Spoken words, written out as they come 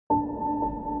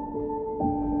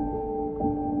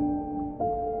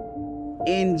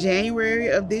In January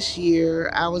of this year,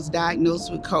 I was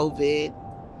diagnosed with COVID.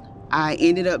 I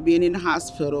ended up being in the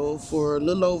hospital for a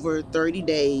little over 30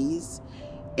 days,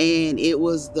 and it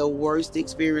was the worst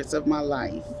experience of my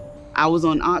life. I was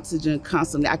on oxygen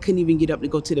constantly. I couldn't even get up to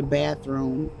go to the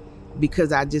bathroom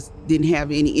because I just didn't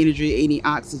have any energy, any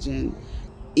oxygen.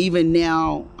 Even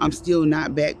now, I'm still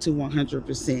not back to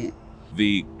 100%.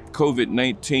 The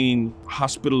COVID-19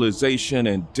 hospitalization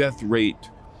and death rate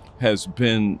has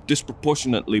been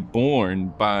disproportionately borne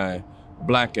by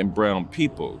Black and brown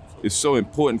people. It's so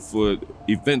important for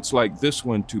events like this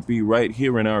one to be right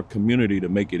here in our community to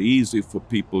make it easy for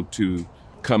people to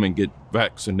come and get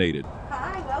vaccinated.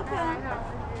 Hi,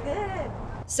 welcome. Good.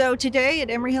 So today at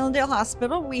Emory Hillendale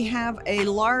Hospital, we have a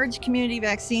large community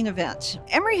vaccine event.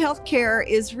 Emory Healthcare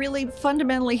is really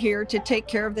fundamentally here to take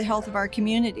care of the health of our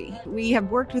community. We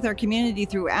have worked with our community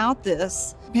throughout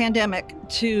this pandemic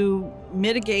to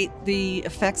mitigate the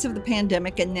effects of the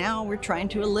pandemic, and now we're trying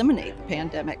to eliminate the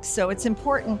pandemic. So it's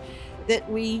important that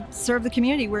we serve the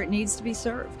community where it needs to be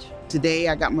served. Today,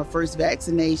 I got my first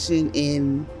vaccination,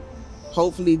 and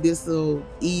hopefully this will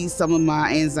ease some of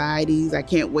my anxieties. I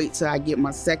can't wait till I get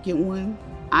my second one.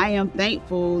 I am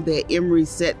thankful that Emory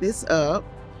set this up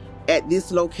at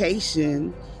this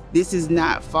location. This is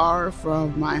not far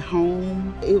from my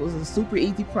home. It was a super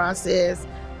easy process.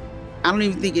 I don't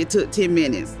even think it took 10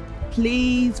 minutes.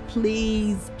 Please,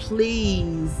 please,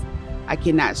 please, I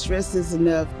cannot stress this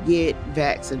enough, get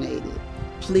vaccinated.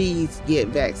 Please get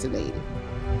vaccinated.